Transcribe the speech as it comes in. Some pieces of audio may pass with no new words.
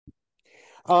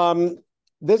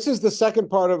This is the second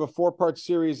part of a four-part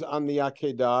series on the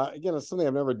Akedah. Again, it's something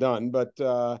I've never done, but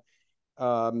the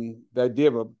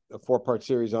idea of a four-part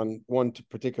series on one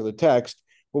particular text.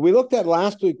 What we looked at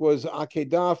last week was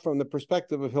Akedah from the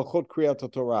perspective of Hilchot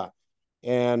Kriyat Torah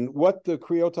and what the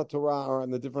Kriyot Torah are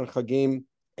on the different Chagim,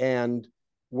 and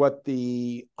what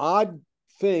the odd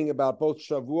thing about both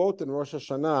Shavuot and Rosh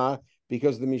Hashanah,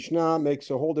 because the Mishnah makes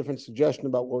a whole different suggestion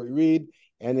about what we read.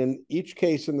 And in each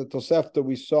case in the Tosefta,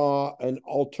 we saw an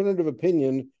alternative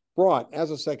opinion brought as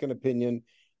a second opinion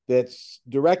that's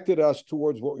directed us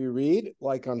towards what we read,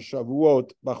 like on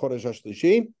Shavuot, B'Chodesh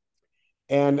HaShlishi,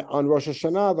 and on Rosh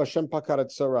Hashanah, Vashem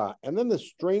Pakarat Sarah. And then the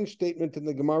strange statement in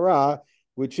the Gemara,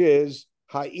 which is,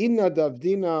 Ha'ina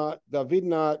Davidna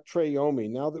Treyomi.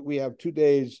 Now that we have 2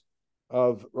 days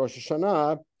of Rosh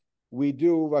Hashanah, we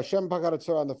do Vashem Pakarat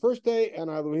Sarah on the first day and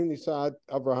Elohim Nisad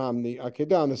Abraham, the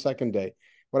Akedah, on the second day.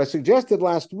 What I suggested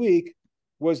last week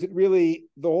was that really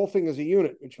the whole thing is a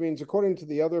unit, which means according to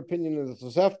the other opinion of the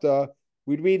Tosefta,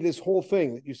 we'd read this whole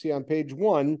thing that you see on page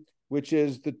 1, which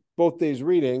is the both days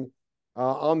reading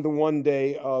on the 1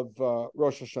 day of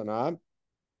Rosh Hashanah.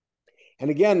 And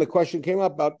again, the question came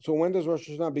up about, so when does Rosh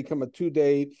Hashanah become a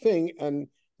 2-day thing? And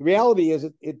the reality is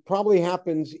it probably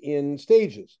happens in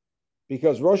stages,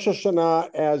 because Rosh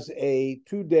Hashanah as a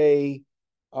 2-day,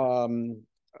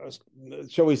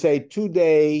 shall we say,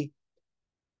 2-day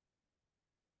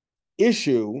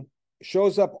issue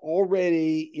shows up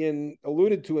already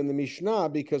alluded to in the Mishnah,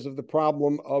 because of the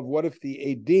problem of what if the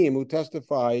Eidim who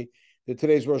testify that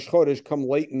today's Rosh Chodesh come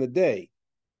late in the day.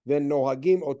 Then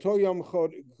Nohagim Oto Yom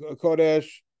Kodesh,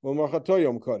 Mochato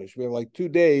Yom Kodesh. We have like 2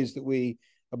 days that we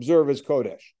observe as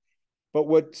Kodesh. But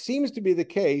what seems to be the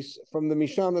case from the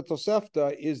Mishnah and the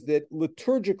Tosefta is that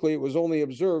liturgically it was only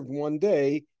observed 1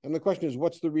 day, and the question is,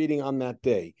 what's the reading on that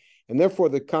day? And therefore,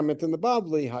 the comment in the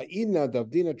Bavli, Ha'ina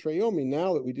Davdina Treyomi,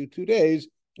 now that we do 2 days.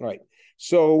 All right.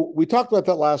 So we talked about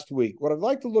that last week. What I'd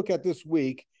like to look at this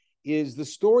week is the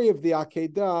story of the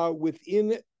Akedah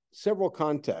within several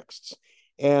contexts.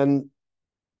 And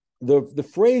the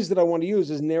phrase that I want to use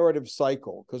is narrative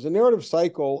cycle, because a narrative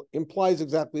cycle implies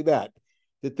exactly that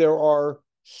there are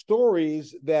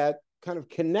stories that kind of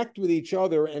connect with each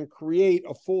other and create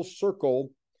a full circle,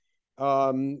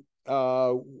 as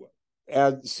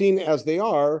seen as they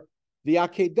are. The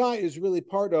Akedah is really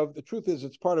part of, the truth is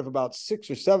it's part of about 6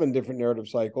 or 7 different narrative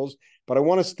cycles, but I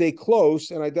want to stay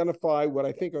close and identify what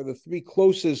I think are the 3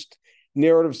 closest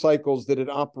narrative cycles that it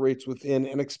operates within,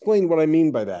 and explain what I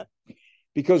mean by that.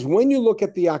 Because when you look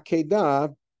at the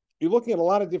Akedah, you're looking at a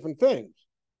lot of different things.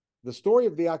 The story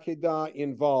of the Akedah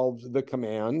involves the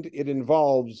command, it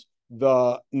involves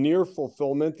the near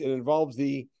fulfillment, it involves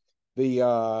the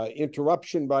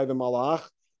interruption by the malach,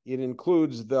 it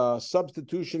includes the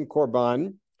substitution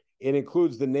korban, it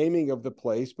includes the naming of the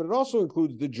place, but it also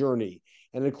includes the journey,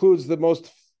 and it includes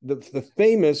the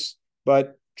famous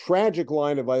but tragic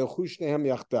line of Vayilchu Shnehem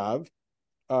Yachtav,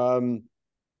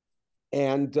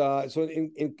 so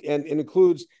it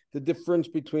includes the difference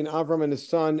between Avram and his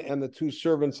son and the 2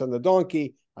 servants and the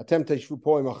donkey. It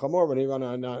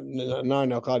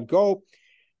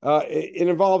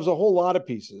involves a whole lot of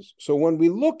pieces. So when we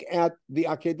look at the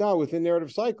Akedah within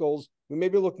narrative cycles, we may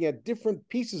be looking at different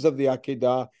pieces of the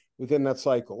Akedah within that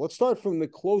cycle. Let's start from the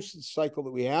closest cycle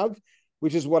that we have,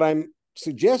 which is what I'm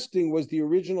suggesting was the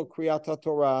original Kriyat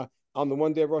Torah on the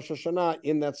 1 day of Rosh Hashanah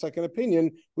in that second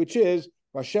opinion, which is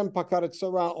Vashem Pakarat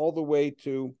Sarah all the way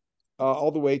to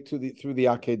through the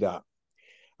Akedah.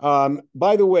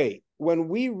 By the way, when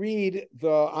we read the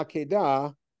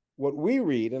Akedah, what we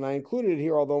read, and I included it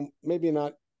here, although maybe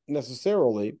not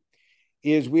necessarily,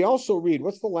 is we also read,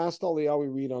 what's the last Aliyah we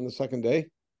read on the second day?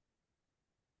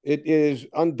 It is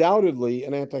undoubtedly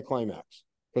an anticlimax,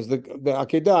 because the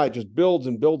Akedah just builds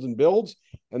and builds and builds,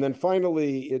 and then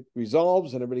finally it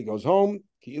resolves and everybody goes home.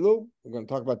 Ki'ilu, we're going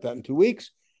to talk about that in 2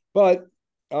 weeks. But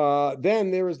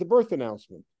then there is the birth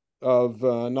announcement of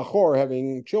Nahor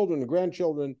having children and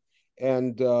grandchildren,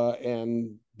 and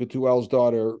Betuel's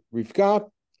daughter Rivka,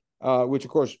 which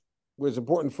of course was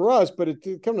important for us, but it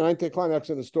came to an anticlimax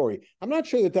in the story. I'm not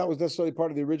sure that was necessarily part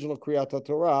of the original Kriyat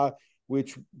Torah,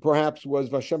 which perhaps was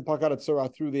Vashem Pakarat Sarah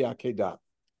through the Akedah.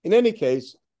 In any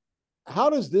case,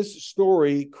 how does this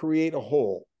story create a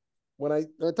whole? When I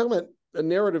talk about a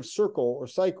narrative circle or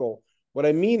cycle, what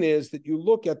I mean is that you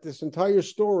look at this entire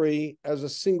story as a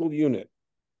single unit.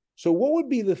 So what would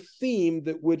be the theme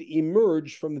that would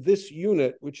emerge from this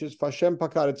unit, which is Vashem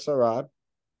Pakarat Sarah?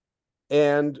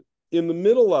 And in the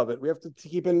middle of it, we have to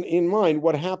keep in mind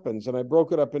what happens, and I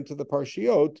broke it up into the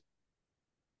parshiot,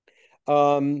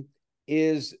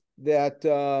 is that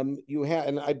you have,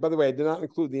 and by the way, I did not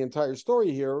include the entire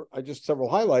story here. I just several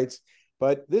highlights,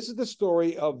 but this is the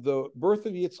story of the birth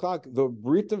of Yitzhak, the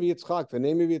Brit of Yitzhak, the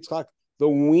name of Yitzhak, the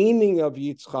weaning of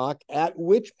Yitzhak, at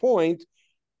which point,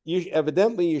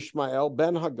 evidently Yishmael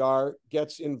ben Hagar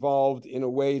gets involved in a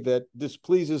way that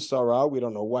displeases Sarah. We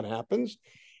don't know what happens.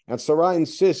 And Sarah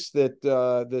insists that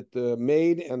the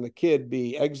maid and the kid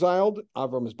be exiled.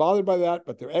 Avram is bothered by that,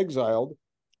 but they're exiled.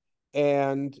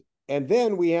 And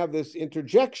then we have this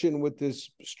interjection with this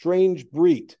strange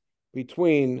brit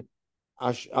between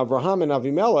Avraham and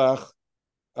Avimelech,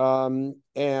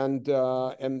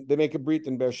 and they make a brit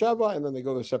in Beersheba, and then they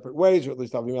go their separate ways, or at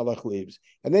least Avimelech leaves.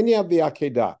 And then you have the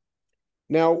Akedah.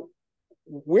 Now,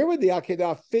 where would the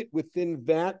Akedah fit within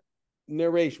that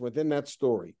narration, within that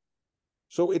story?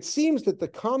 So it seems that the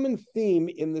common theme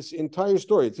in this entire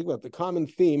story, think about the common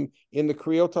theme in the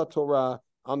Kriyot HaTorah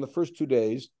on the first 2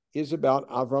 days, is about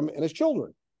Avram and his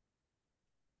children.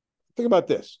 Think about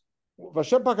this.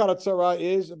 Vashem Pakarat Sarah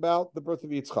is about the birth of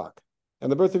Yitzchak.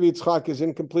 And the birth of Yitzchak is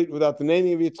incomplete without the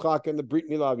naming of Yitzchak and the Brit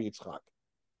Milah of Yitzchak.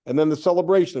 And then the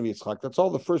celebration of Yitzchak. That's all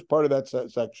the first part of that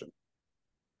section.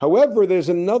 However, there's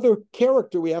another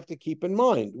character we have to keep in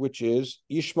mind, which is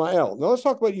Yishmael. Now let's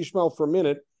talk about Yishmael for a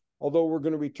minute, although we're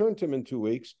going to return to him in 2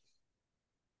 weeks.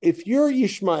 If you're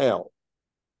Yishmael,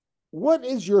 what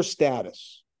is your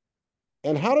status?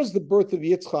 And how does the birth of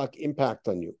Yitzchak impact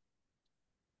on you?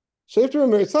 So you have to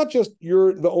remember, it's not just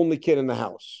you're the only kid in the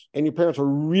house and your parents are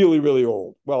really, really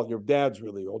old. Well, your dad's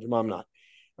really old, your mom not,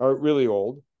 are really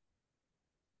old.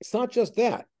 It's not just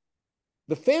that.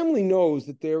 The family knows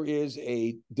that there is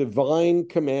a divine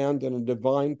command and a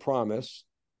divine promise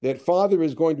that father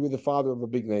is going to be the father of a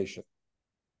big nation.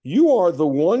 You are the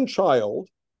one child.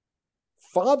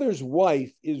 Father's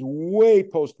wife is way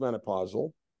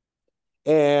postmenopausal,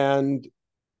 and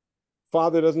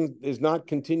father is not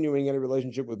continuing any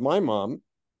relationship with my mom.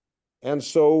 And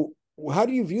so how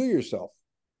do you view yourself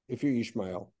if you're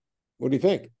Yishmael? What do you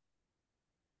think?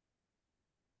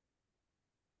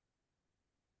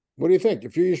 What do you think?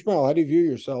 If you're Yishmael, how do you view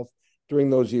yourself during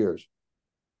those years?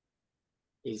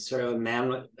 He's sort of a man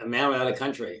without a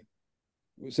country.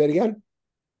 Say it again?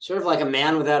 Sort of like a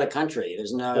man without a country.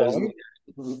 There's no,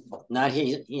 not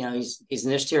he, he's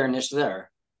nished here and nished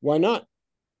there. Why not?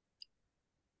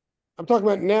 I'm talking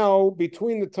about now,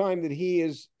 between the time that he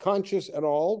is conscious at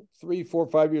all, 3, 4,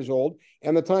 5 years old,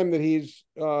 and the time that he's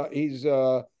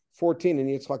 14 and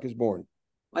Yitzhak is born.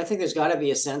 I think there's got to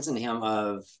be a sense in him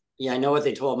of, I know what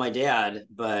they told my dad,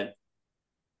 but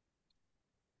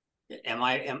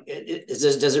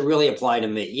does it really apply to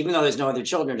me? Even though there's no other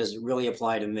children, does it really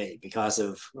apply to me because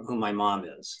of who my mom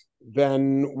is?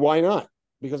 Then why not?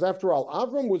 Because after all,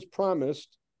 Avram was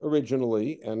promised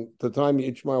originally, and the time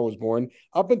Ishmael was born,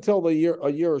 up until a year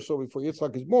or so before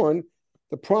Yitzhak is born,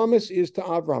 the promise is to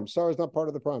Avram. Sarah is not part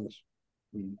of the promise.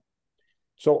 Mm-hmm.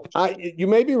 So you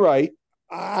may be right.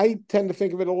 I tend to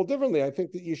think of it a little differently. I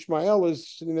think that Ishmael is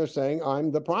sitting there saying,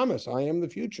 I'm the promise. I am the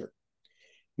future.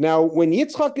 Now, when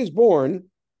Yitzhak is born,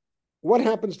 what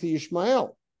happens to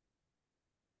Ishmael?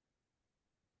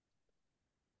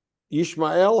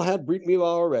 Ishmael had Brit Milah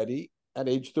already at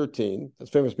age 13.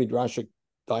 That's famous Midrashic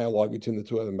dialogue between the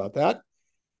two of them about that.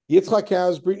 Yitzhak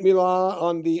has Brit Milah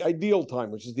on the ideal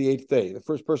time, which is the 8th day, the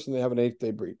first person to have an 8th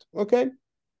day Brit. Okay?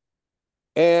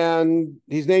 And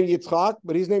he's named Yitzhak,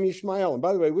 but he's named Ishmael. And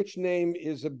by the way, which name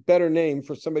is a better name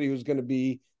for somebody who's going to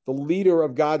be the leader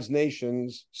of God's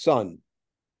nation's son?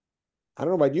 I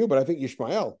don't know about you, but I think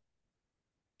Ishmael.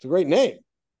 It's a great name.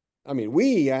 I mean,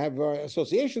 we have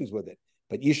associations with it.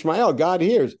 But Ishmael, God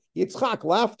hears. Yitzhak,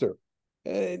 laughter.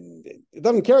 It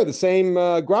doesn't carry the same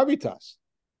gravitas.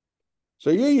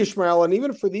 So you're Ishmael, and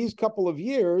even for these couple of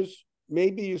years,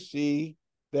 maybe you see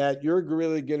that you're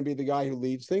really going to be the guy who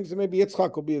leads things, and maybe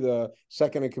Yitzhak will be the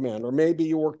second in command, or maybe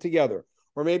you work together,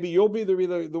 or maybe you'll be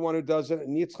the one who does it,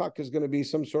 and Yitzhak is going to be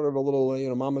some sort of a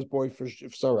little, mama's boy for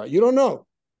Sarah. You don't know.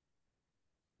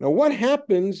 Now, what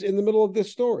happens in the middle of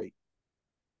this story?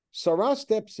 Sarah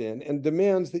steps in and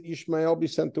demands that Ishmael be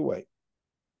sent away.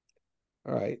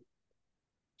 All right.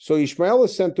 So Ishmael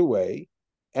is sent away,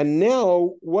 and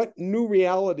now what new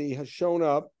reality has shown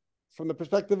up from the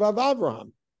perspective of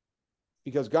Abraham?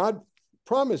 Because God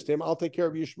promised him, I'll take care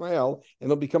of Ishmael, and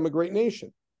they'll become a great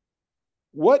nation.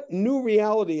 What new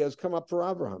reality has come up for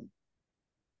Abraham?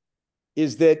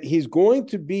 Is that he's going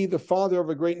to be the father of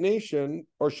a great nation,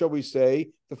 or shall we say,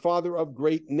 the father of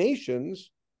great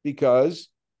nations, because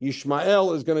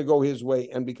Ishmael is going to go his way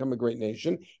and become a great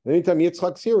nation. And anytime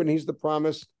Yitzchak's here, and he's the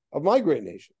promise of my great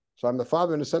nation. So I'm the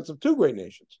father in a sense of two great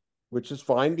nations, which is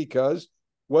fine, because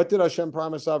what did Hashem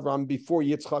promise Avram before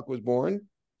Yitzchak was born?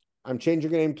 I'm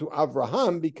changing the name to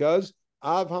Avraham because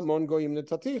Av Hamon Goyim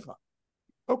Netaticha.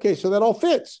 Okay, so that all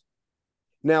fits.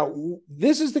 Now,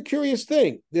 this is the curious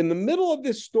thing. In the middle of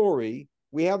this story,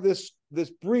 we have this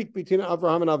breach between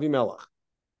Avraham and Avimelech.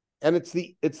 And it's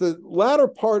the latter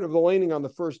part of the laning on the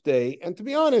first day. And to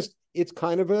be honest, it's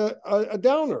kind of a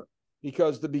downer,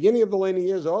 because the beginning of the laning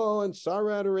is, and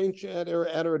Sarah at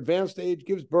her advanced age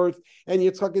gives birth, and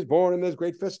Yitzhak is born, and there's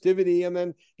great festivity, and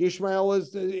then Yishmael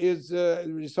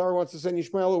Sarah wants to send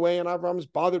Yishmael away, and Avraham is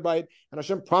bothered by it, and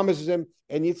Hashem promises him,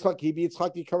 and Yitzhak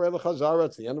yikareh lechazara.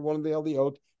 It's the end of one of the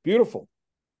Eliot. Beautiful.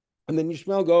 And then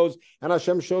Yishmael goes, and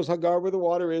Hashem shows Hagar where the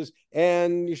water is,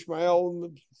 and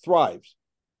Yishmael thrives.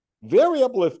 Very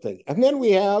uplifting. And then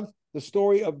we have the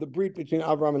story of the breach between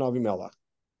Avraham and Avimelech.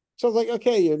 So it's like,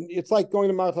 okay, it's like going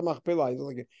to Martha Machpelah, it's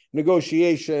like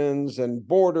negotiations and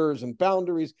borders and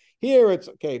boundaries. Here it's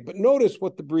okay, but notice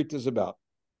what the breach is about.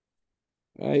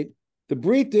 Right? The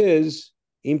breach is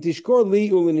Im tishkor li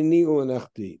ulinini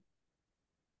ulinechti.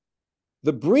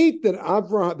 The breach that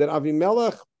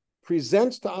Avimelech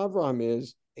presents to Avraham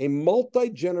is a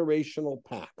multi-generational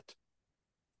pact.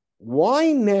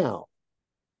 Why now?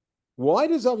 Why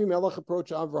does Avimelech approach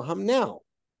Avraham now?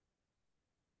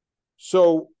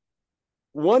 So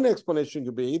one explanation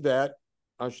could be that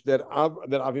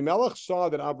Avimelech saw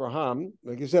that Avraham,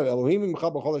 like you said, Elohim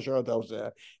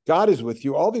God is with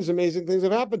you. All these amazing things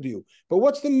have happened to you. But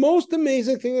what's the most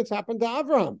amazing thing that's happened to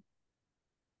Avraham?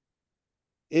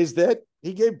 Is that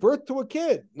he gave birth to a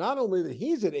kid. Not only that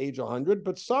he's at age 100,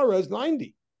 but Sarah is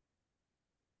 90.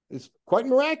 It's quite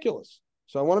miraculous.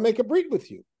 So I want to make a breach with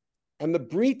you. And the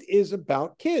breach is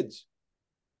about kids.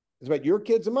 It's about your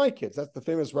kids and my kids. That's the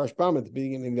famous Rashbam at the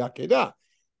beginning of the Akedat,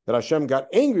 that Hashem got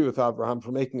angry with Avraham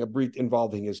for making a breach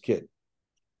involving his kid.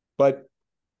 But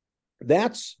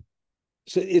it's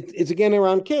again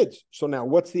around kids. So now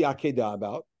what's the Akedah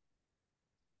about?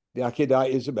 The Akedah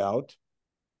is about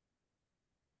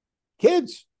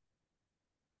kids.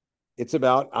 It's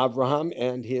about Avraham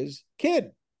and his kid.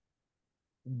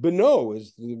 Beno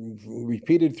is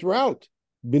repeated throughout.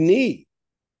 B'ni,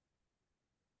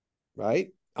 right?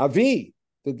 Avi.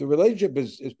 The relationship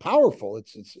is powerful.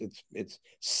 It's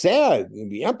sad.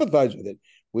 We empathize with it.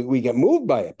 We get moved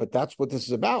by it, but that's what this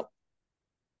is about.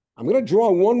 I'm going to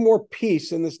draw one more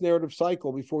piece in this narrative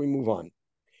cycle before we move on.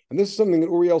 And this is something that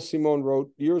Uriel Simon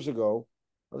wrote years ago,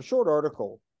 a short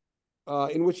article,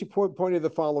 in which he pointed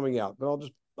the following out, but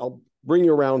I'll bring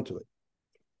you around to it.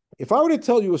 If I were to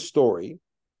tell you a story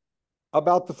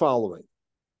about the following,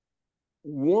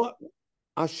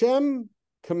 Hashem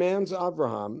commands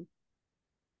Avraham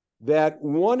that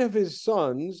one of his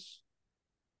sons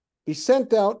be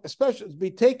sent out, especially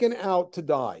be taken out to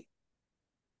die.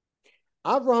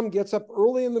 Avraham gets up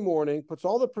early in the morning, puts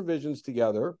all the provisions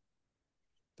together.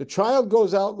 The child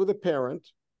goes out with a parent.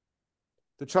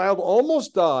 The child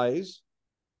almost dies,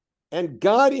 and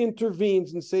God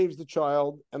intervenes and saves the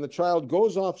child, and the child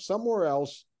goes off somewhere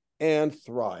else and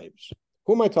thrives.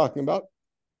 Who am I talking about?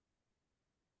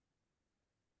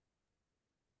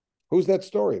 Who's that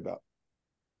story about?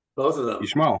 Both of them.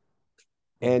 Yishmael.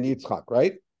 And Yitzhak,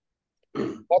 right?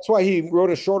 That's why he wrote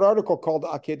a short article called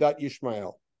Akedat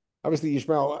Yishmael. Obviously,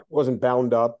 Yishmael wasn't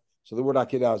bound up, so the word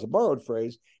Akedah is a borrowed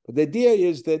phrase. But the idea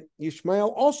is that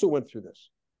Yishmael also went through this.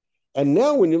 And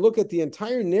now when you look at the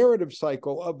entire narrative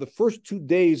cycle of the first 2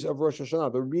 days of Rosh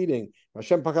Hashanah, the reading,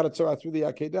 Hashem Pakarat Tzara through the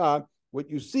Akedah, what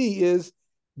you see is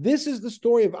this is the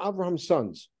story of Avraham's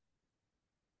sons.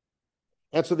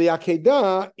 And so the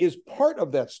Akedah is part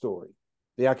of that story.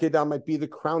 The Akedah might be the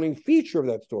crowning feature of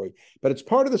that story, but it's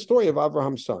part of the story of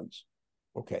Avraham's sons.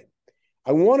 Okay.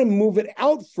 I want to move it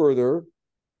out further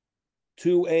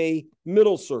to a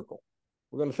middle circle.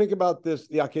 We're going to think about this.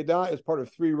 The Akedah is part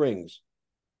of 3 rings.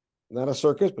 Not a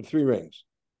circus, but 3 rings.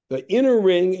 The inner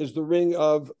ring is the ring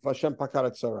of Vashem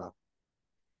Pakarat Tzara.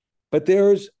 But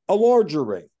there's a larger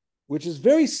ring, which is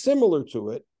very similar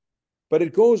to it, but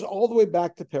it goes all the way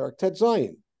back to Perek Tet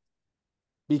Zayin.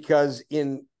 Because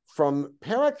from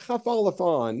Perek Chaf Aleph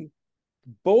on,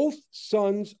 both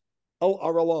sons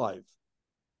are alive.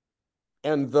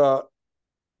 And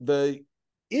the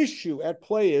issue at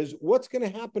play is what's going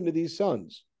to happen to these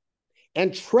sons?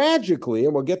 And tragically,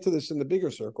 and we'll get to this in the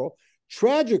bigger circle,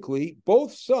 tragically,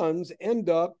 both sons end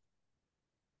up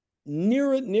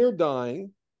near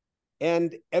dying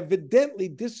and evidently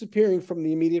disappearing from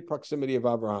the immediate proximity of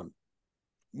Avraham,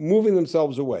 moving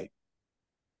themselves away.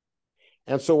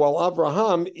 And so while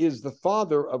Avraham is the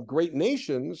father of great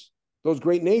nations, those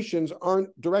great nations aren't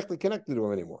directly connected to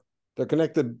him anymore. They're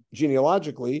connected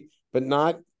genealogically, but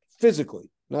not physically.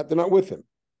 They're not with him.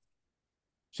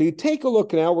 So you take a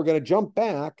look now, we're going to jump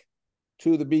back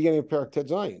to the beginning of Perek Tet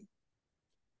Zayin.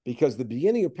 Because the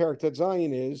beginning of Perek Tet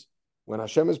Zayin is when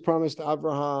Hashem has promised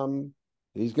Abraham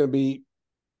he's going to be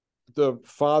the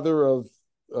father of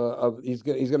he's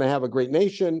going to have a great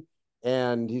nation,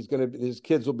 and his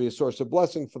kids will be a source of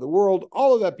blessing for the world,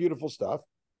 all of that beautiful stuff.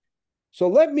 So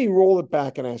let me roll it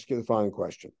back and ask you the following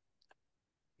question.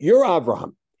 You're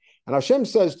Abraham, and Hashem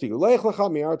says to you, Lech lecha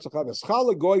mi'artzecha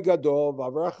v'scha legoy gadol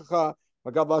v'avrechecha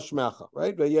v'gavla shmecha,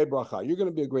 right? V'yeh bracha. You're going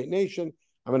to be a great nation.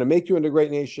 I'm going to make you into a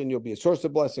great nation. You'll be a source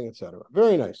of blessing, etc.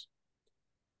 Very nice.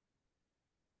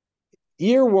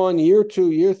 Year 1, year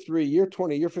 2, year 3, year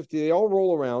 20, year 50, they all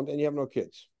roll around and you have no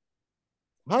kids.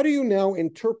 How do you now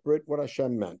interpret what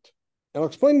Hashem meant? And I'll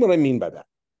explain what I mean by that.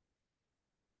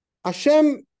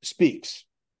 Hashem speaks.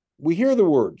 We hear the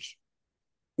words.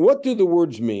 What do the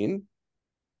words mean?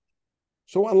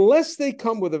 So unless they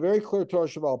come with a very clear Torah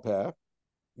Sheba'al Peh,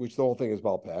 which the whole thing is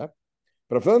Ba'al Peh,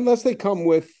 but unless they come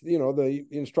with, the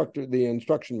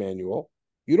instruction manual,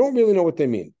 you don't really know what they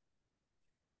mean.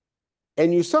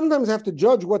 And you sometimes have to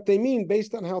judge what they mean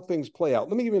based on how things play out.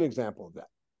 Let me give you an example of that.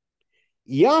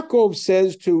 Yaakov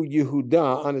says to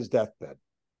Yehuda on his deathbed,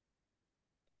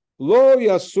 Lo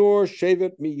yasur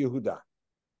shevet mi Yehuda.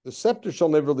 The scepter shall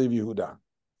never leave Yehuda. All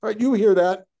right, you hear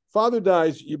that. Father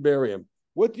dies, you bury him.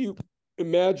 What do you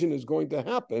imagine is going to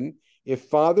happen if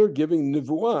father giving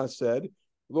Nevuah said,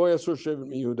 Lo yasur shevet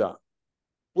mi Yehuda?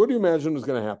 What do you imagine was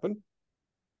going to happen?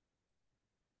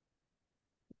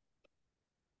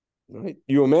 Right?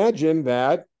 You imagine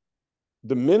that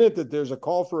the minute that there's a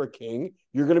call for a king,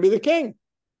 you're going to be the king.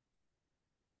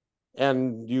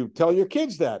 And you tell your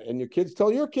kids that, and your kids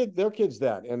tell their kids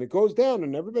that, and it goes down,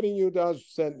 and everybody in Yehuda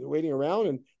is waiting around,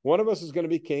 and one of us is going to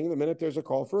be king the minute there's a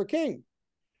call for a king.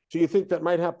 So you think that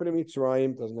might happen in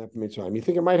Mitzrayim? Doesn't happen in Mitzrayim. You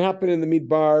think it might happen in the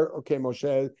Midbar? Okay,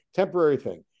 Moshe, temporary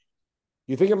thing.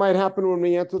 You think it might happen when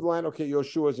we enter the land? Okay,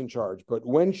 Yeshua is in charge. But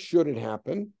when should it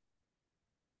happen?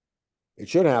 It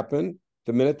should happen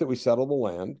the minute that we settle the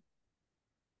land.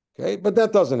 Okay, but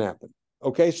that doesn't happen.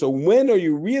 Okay, so when are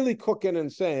you really cooking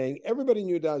and saying, everybody in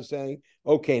Yehuda is saying,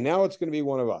 okay, now it's going to be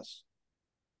one of us?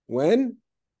 When?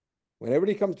 When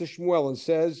everybody comes to Shmuel and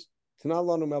says, Tana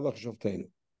lanu melech shavtenu,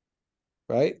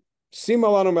 right? Sima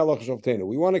lanu melech shavtenu.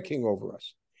 We want a king over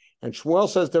us. And Shmuel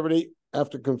says to everybody,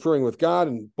 after conferring with God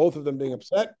and both of them being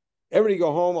upset, everybody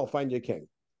go home, I'll find you a king.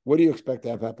 What do you expect to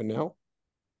have happen now?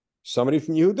 Somebody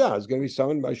from Yehuda is going to be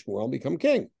summoned by Shmuel and become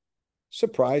king.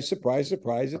 Surprise, surprise,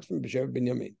 surprise. It's from Shevet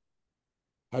Binyamin.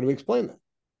 How do we explain that?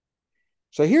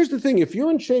 So here's the thing. If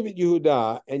you're in Shevet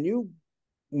Yehuda and you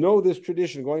know this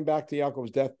tradition going back to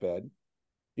Yaakov's deathbed,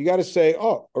 you got to say,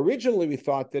 originally we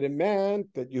thought that it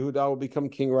meant that Yehuda will become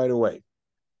king right away.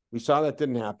 We saw that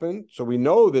didn't happen. So we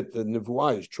know that the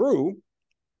Nevuah is true.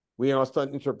 We also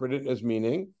interpret it as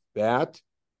meaning that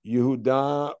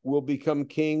Yehuda will become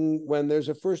king when there's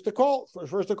first a call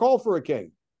for a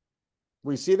king.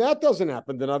 We see that doesn't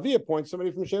happen. The Navi appoints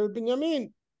somebody from Shevet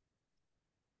Binyamin.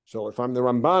 So if I'm the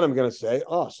Ramban, I'm going to say,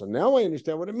 so now I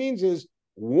understand what it means is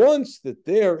once that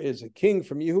there is a king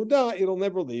from Yehuda, it'll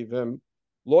never leave him.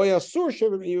 Lo yasur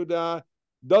shevet Yehuda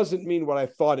doesn't mean what I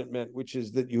thought it meant, which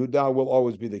is that Yehuda will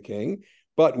always be the king.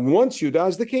 But once Yehuda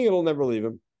is the king, it'll never leave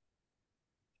him.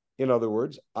 In other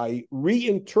words, I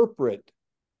reinterpret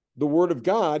the word of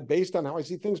God based on how I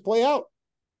see things play out,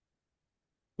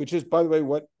 which is, by the way,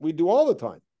 what we do all the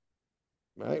time.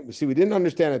 Right? We didn't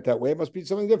understand it that way. It must be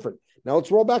something different. Now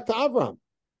let's roll back to Avram.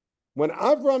 When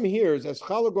Avram hears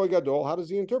Eschal Goy Gadol, how does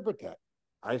he interpret that?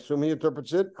 I assume he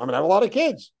interprets it, I'm going to have a lot of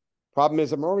kids. Problem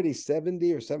is, I'm already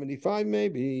 70 or 75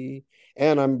 maybe,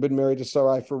 and I've been married to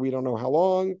Sarai for we don't know how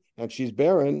long, and she's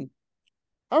barren.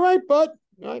 All right, but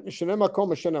right, we'll go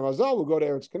to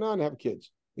Eretz Canaan and have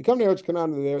kids. We come to Eretz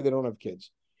Canaan and they don't have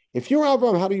kids. If you're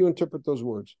Avram, how do you interpret those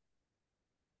words?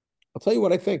 I'll tell you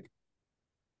what I think.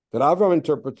 That Avram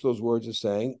interprets those words as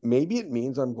saying, maybe it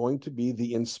means I'm going to be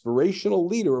the inspirational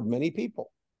leader of many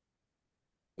people.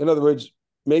 In other words,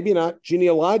 maybe not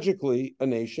genealogically a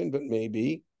nation, but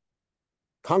maybe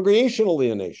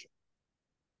congregationally a nation.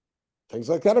 Things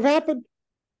like that have happened.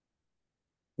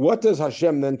 What does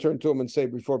Hashem then turn to him and say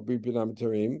before Bipinam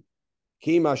Terim?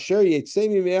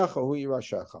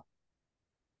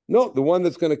 No, the one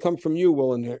that's going to come from you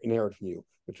will inherit from you,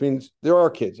 which means there are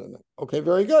kids on them. Okay,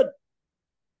 very good.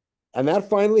 And that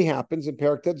finally happens in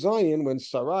Perek Tet Zayin when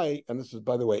Sarai, and this is,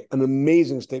 by the way, an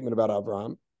amazing statement about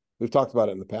Abraham. We've talked about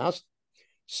it in the past.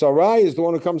 Sarai is the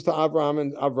one who comes to Abraham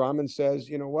and says,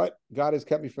 you know what? God has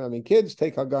kept me from having kids.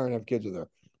 Take Hagar and have kids with her.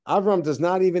 Abraham does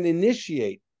not even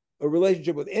initiate a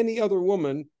relationship with any other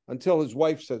woman until his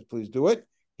wife says, please do it.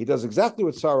 He does exactly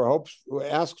what Sarah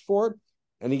asks for.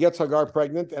 And he gets Hagar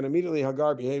pregnant, and immediately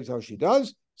Hagar behaves how she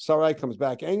does. Sarai comes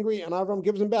back angry, and Avram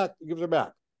gives her back.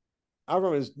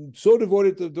 Avram is so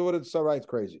devoted to Sarai, it's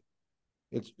crazy.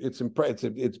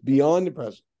 It's beyond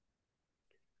impressive.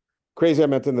 Crazy, I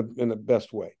meant in the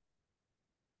best way.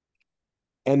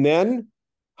 And then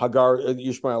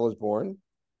Ishmael is born.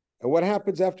 And what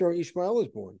happens after Ishmael is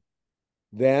born?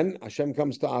 Then Hashem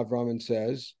comes to Avram and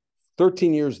says,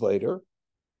 13 years later,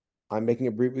 I'm making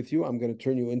a brit with you. I'm going to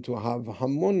turn you into a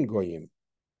Hamon Goyim,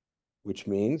 which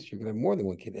means you're going to have more than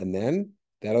one kid. And then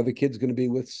that other kid's going to be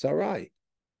with Sarai.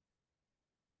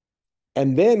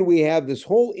 And then we have this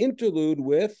whole interlude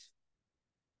with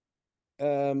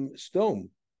Stone.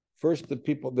 First,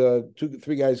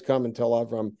 three guys come and tell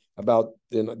Avram about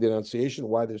the Annunciation,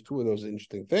 why there's two of those,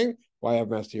 interesting thing, why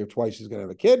Avram has to hear twice he's going to have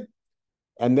a kid.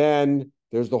 And then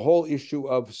there's the whole issue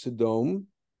of Sodom,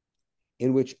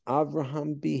 in which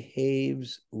Avraham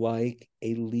behaves like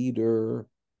a leader,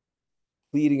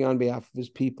 pleading on behalf of his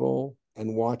people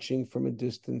and watching from a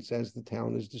distance as the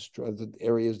town is destroyed, the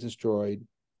area is destroyed.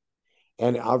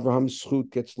 And Avraham's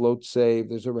zchut gets Lot saved.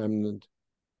 There's a remnant.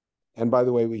 And by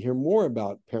the way, we hear more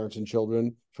about parents and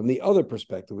children from the other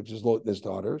perspective, which is Lot and his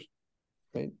daughters.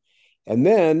 Right? And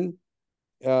then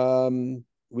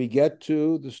we get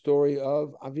to the story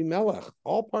of Avimelech,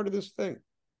 all part of this thing.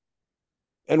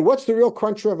 And what's the real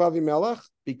cruncher of Avimelech?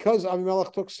 Because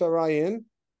Avimelech took Sarah in,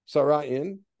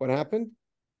 what happened?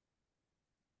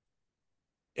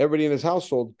 Everybody in his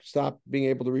household stopped being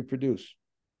able to reproduce.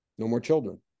 No more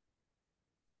children.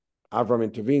 Avram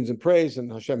intervenes and prays,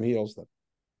 and Hashem heals them.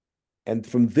 And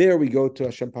from there, we go to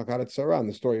Hashem Pakadat Sarah and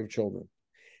the story of children.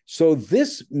 So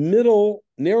this middle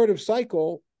narrative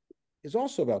cycle is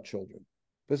also about children.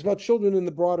 But it's about children in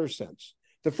the broader sense.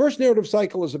 The first narrative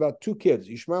cycle is about two kids,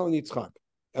 Ishmael and Yitzhak,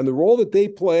 and the role that they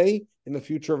play in the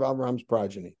future of Abraham's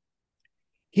progeny.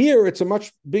 Here, it's a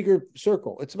much bigger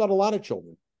circle. It's about a lot of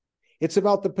children. It's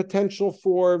about the potential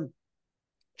for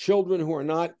children who are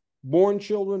not born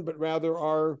children, but rather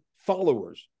are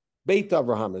followers, Beit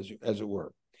Abraham, as it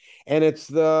were. And it's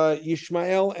the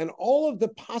Ishmael and all of the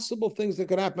possible things that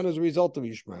could happen as a result of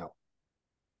Ishmael.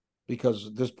 Because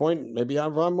at this point, maybe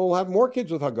Abraham will have more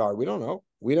kids with Hagar. We don't know.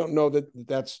 We don't know that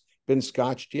that's been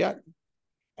scotched yet.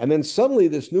 And then suddenly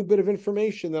this new bit of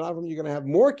information that Abraham, you're going to have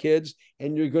more kids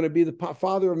and you're going to be the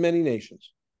father of many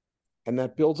nations. And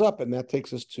that builds up, and that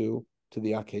takes us to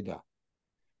the Akedah. All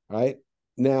right?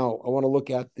 Now, I want to look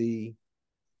at the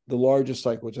largest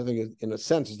cycle, which I think is, in a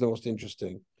sense, is the most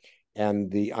interesting.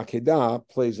 And the Akedah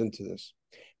plays into this.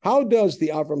 How does the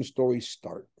Avram story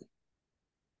start?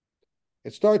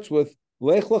 It starts with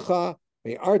Lech lecha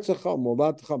me'artzecha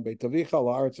moldatecha beitavicha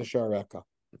la'aretz asher areka.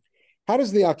 How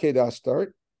does the Akedah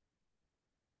start?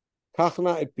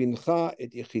 Kachna et bincha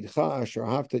et yichidcha asher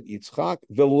havta et Yitzchak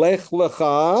v'lech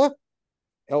lecha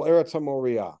el eretz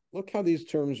haMoriah. Look how these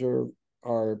terms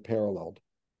are paralleled.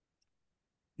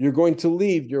 You're going to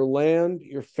leave your land,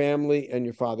 your family, and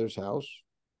your father's house.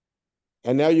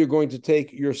 And now you're going to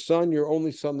take your son, your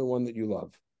only son, the one that you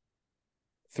love.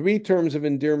 3 terms of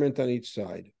endearment on each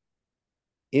side.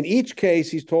 In each case,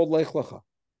 he's told Lech lecha.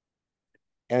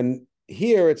 And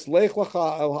here it's Lech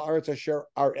lecha el haaretz asher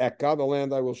areka, the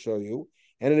land I will show you.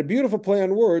 And in a beautiful play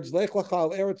on words, Lech lecha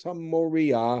el eretz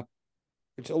haMoriah,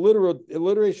 which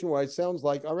alliteration-wise sounds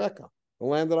like areka, the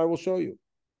land that I will show you.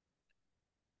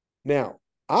 Now,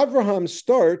 Avraham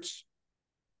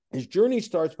his journey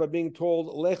starts by being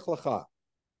told Lech lecha.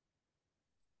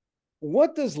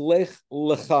 What does Lech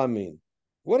lecha mean?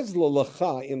 What does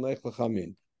lecha in Lech lecha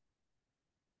mean?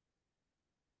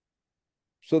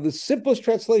 So the simplest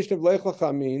translation of Lech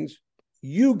lecha means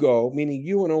you go, meaning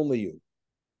you and only you.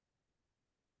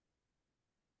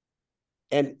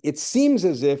 And it seems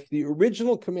as if the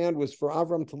original command was for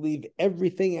Avram to leave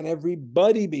everything and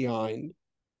everybody behind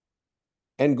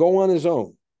and go on his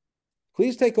own.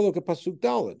 Please take a look at Pasuk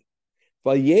Daled.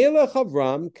 Vayelech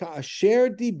Avram ka'asher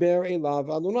diber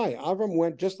elav Adonai. Avram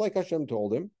went just like Hashem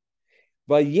told him.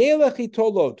 Vayelech he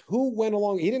told Lot. Who went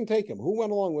along? He didn't take him. Who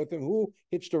went along with him? Who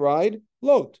hitched a ride?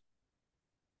 Lot.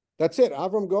 That's it.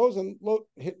 Avram goes and Lot,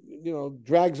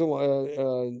 drags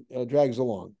along.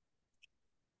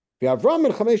 He's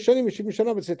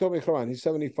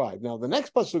 75. Now the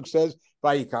next pasuk says,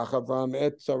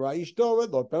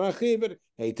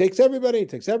 he takes everybody, he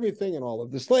takes everything, and all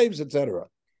of the slaves, etc.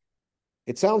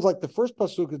 It sounds like the first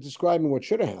pasuk is describing what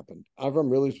should have happened. Avram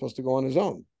really was supposed to go on his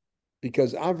own,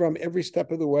 because Avram, every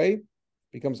step of the way,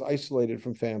 becomes isolated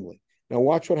from family. Now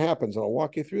watch what happens, and I'll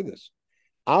walk you through this.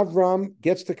 Avram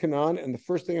gets to Canaan, and the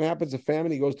first thing that happens, a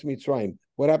famine, he goes to Mitzrayim.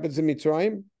 What happens in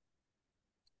Mitzrayim?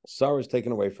 Sarah is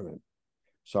taken away from him.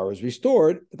 Sarah is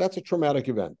restored, but that's a traumatic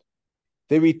event.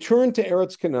 They return to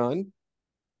Eretz Canaan,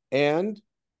 and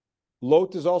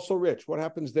Lot is also rich. What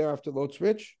happens there after Lot's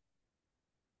rich?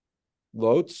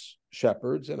 Lot's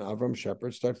shepherds and Avram's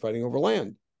shepherds start fighting over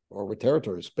land or over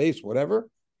territory, space, whatever.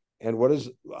 And what does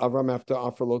Avram have to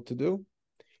offer Lot to do?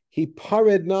 He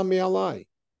pared na mi'alai.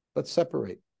 Let's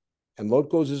separate. And Lot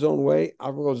goes his own way,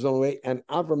 Avram goes his own way, and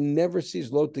Avram never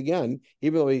sees Lot again,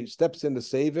 even though he steps in to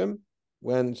save him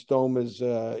when Sodom is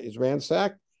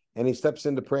ransacked, and he steps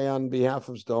in to pray on behalf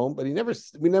of Sodom, but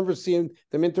we never see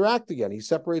them interact again. He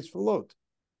separates from Lot.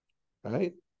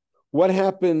 Right? What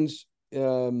happens?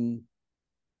 And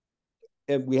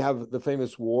we have the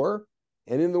famous war,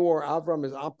 and in the war, Avram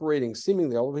is operating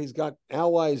seemingly, although he's got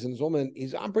allies and his own men,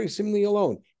 he's operating seemingly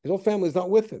alone. His whole family is not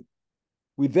with him.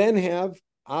 We then have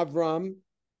Avram,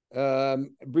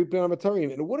 Brit Ben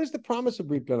Amatarim. And what is the promise of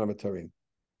Brit Ben Amatarim?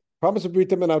 Promise of Brit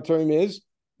Ben Amatarim is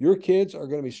your kids are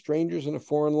going to be strangers in a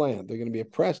foreign land. They're going to be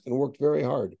oppressed and worked very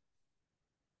hard.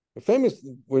 We're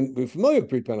familiar with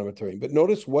Brit Ben Amatarim, but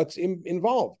notice what's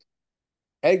involved.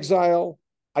 Exile,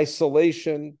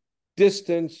 isolation,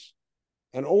 distance,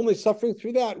 and only suffering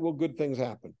through that will good things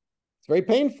happen. It's very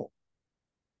painful.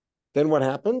 Then what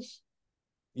happens?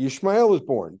 Yishmael is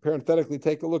born. Parenthetically,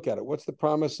 take a look at it. What's the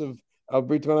promise of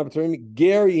Brit Ben Amatarim?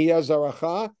 Ger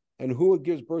Yiyazaracha, and who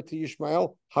gives birth to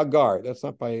Yishmael? Hagar. That's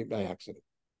not by accident.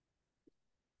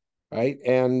 Right?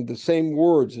 And the same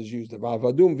words is used of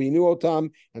Avadum Vinu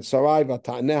Otam and Sarai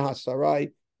Vataneha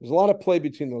Sarai. There's a lot of play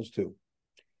between those two.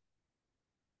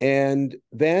 And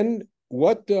then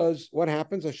what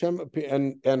happens? Hashem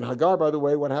and Hagar, by the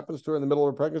way, what happens to her in the middle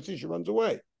of her pregnancy? She runs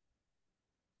away.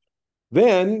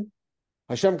 Then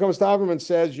Hashem comes to Avram and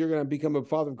says, you're going to become a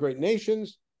father of great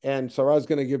nations, and Sarah is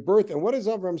going to give birth. And what does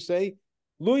Avram say?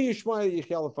 Lu Yishmael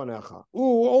yichya lefanecha.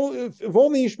 If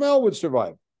only Yishmael would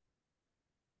survive.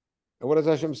 And what does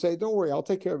Hashem say? Don't worry, I'll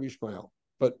take care of Yishmael.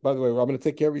 But by the way, I'm going to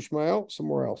take care of Yishmael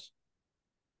somewhere else.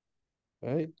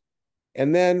 Right?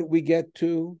 And then we get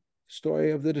to the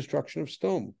story of the destruction of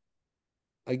Sodom.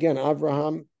 Again,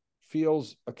 Abraham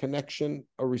feels a connection,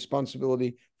 a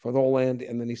responsibility for the whole land,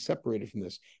 and then he's separated from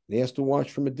this. And he has to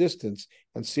watch from a distance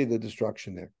and see the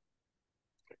destruction there.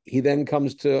 He then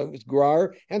comes to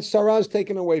Gerar, and Sarah is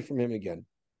taken away from him again.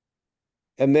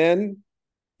 And then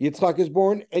Yitzhak is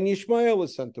born, and Yishmael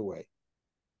is sent away.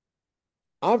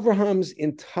 Abraham's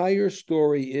entire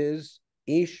story is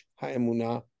Ish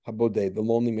ha'emunah habodeh, the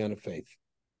lonely man of faith.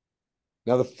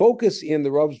 Now, the focus in the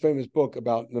Rav's famous book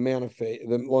about the man of faith,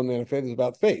 the lonely man of faith, is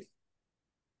about faith.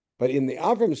 But in the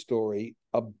Avram story,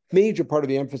 a major part of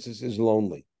the emphasis is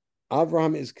lonely.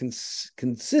 Avraham is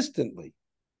consistently,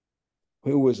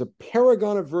 who was a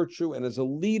paragon of virtue and as a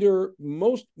leader,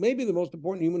 maybe the most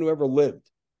important human who ever lived,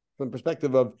 from the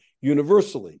perspective of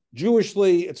universally.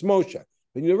 Jewishly, it's Moshe.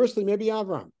 But universally, maybe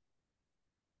Avraham.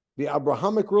 The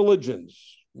Abrahamic religions,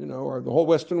 or the whole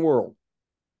Western world.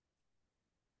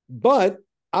 But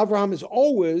Avraham is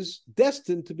always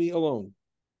destined to be alone.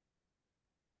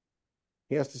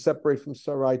 He has to separate from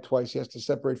Sarai twice. He has to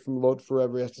separate from Lot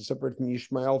forever. He has to separate from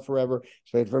Yishmael forever.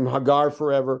 Separate from Hagar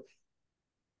forever.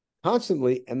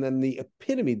 Constantly. And then the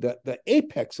epitome, the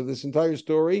apex of this entire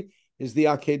story is the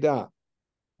Akedah.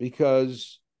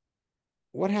 Because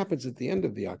what happens at the end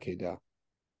of the Akedah?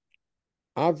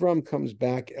 Avram comes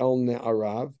back El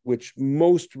Ne'arav, which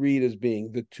most read as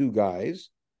being the two guys,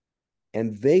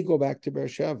 and they go back to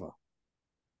Beersheba.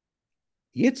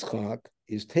 Yitzhak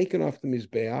is taken off the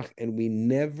Mizbeach, and we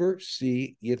never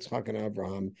see Yitzhak and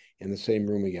Abraham in the same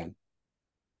room again.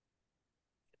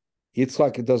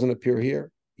 Yitzhak doesn't appear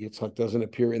here. Yitzhak doesn't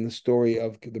appear in the story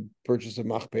of the purchase of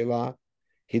Machpelah.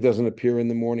 He doesn't appear in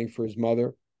the mourning for his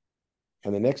mother.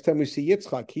 And the next time we see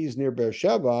Yitzhak, he's near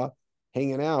Beersheba,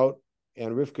 hanging out,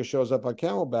 and Rivka shows up on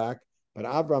camelback, but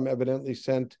Avram evidently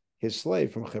sent his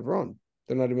slave from Hebron.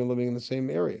 They're not even living in the same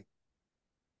area.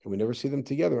 And we never see them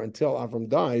together until Avram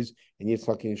dies and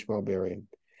Yitzhak and Yishmael bury him.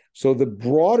 So the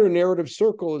broader narrative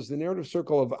circle is the narrative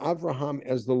circle of Avraham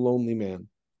as the lonely man.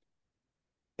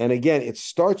 And again, it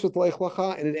starts with Lech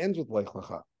Lecha and it ends with Lech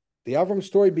Lecha. The Avram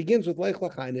story begins with Lech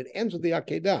Lecha and it ends with the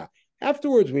Akedah.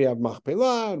 Afterwards, we have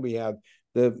Machpelah and we have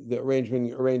the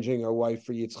arranging a wife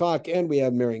for Yitzchak, and we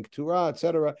have marrying Keturah,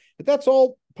 etc. But that's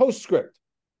all postscript.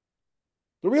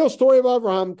 The real story of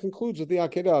Abraham concludes with the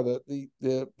Akedah.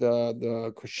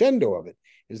 The crescendo of it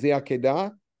is the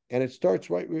Akedah, and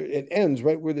it ends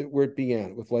right where it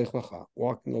began, with Lech Lecha,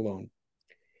 walking alone.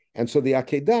 And so the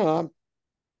Akedah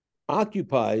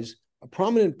occupies a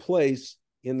prominent place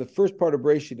in the first part of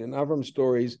Bereshit in Avram's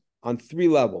stories on three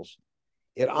levels.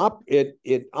 It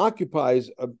occupies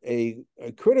a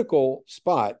critical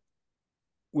spot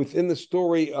within the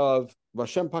story of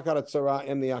Vashem Pakarat Sarah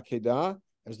and the Akedah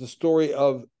as the story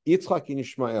of Yitzhak and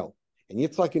Ishmael. And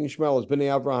Yitzhak and Ishmael is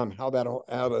Bnei Avraham, how that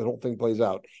whole thing plays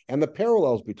out, and the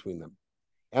parallels between them,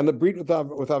 and the Brit with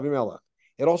Avimelech.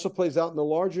 It also plays out in the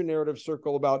larger narrative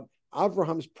circle about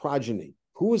Avraham's progeny.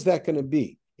 Who is that going to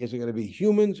be? Is it going to be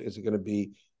humans? Is it going to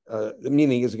be,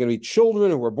 meaning, is it going to be children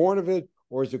who were born of it?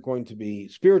 Or is it going to be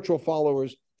spiritual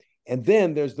followers? And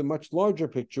then there's the much larger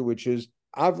picture, which is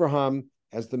Avraham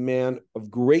as the man of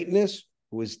greatness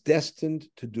who is destined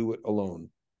to do it alone.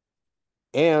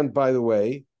 And by the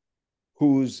way,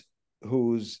 whose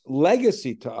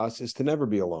legacy to us is to never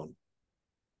be alone.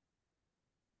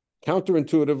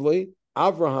 Counterintuitively,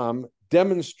 Avraham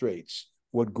demonstrates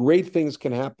what great things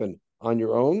can happen on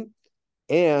your own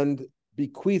and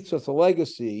bequeaths us a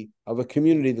legacy of a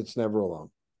community that's never alone.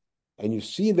 And you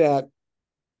see that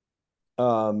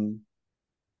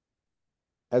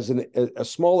as a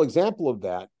small example of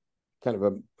that, kind of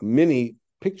a mini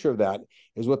picture of that,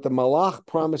 is what the Malach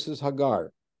promises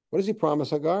Hagar. What does he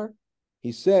promise Hagar?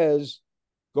 He says,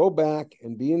 go back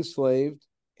and be enslaved,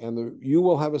 and you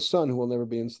will have a son who will never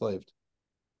be enslaved.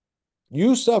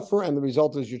 You suffer, and the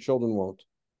result is your children won't.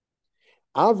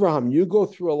 Avraham, you go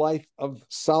through a life of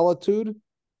solitude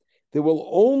that will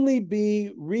only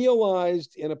be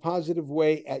realized in a positive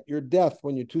way at your death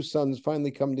when your two sons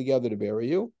finally come together to bury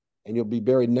you, and you'll be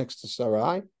buried next to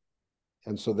Sarai.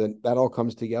 And so then that all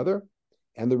comes together.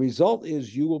 And the result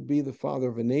is you will be the father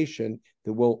of a nation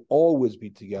that will always be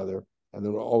together and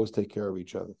that will always take care of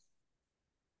each other.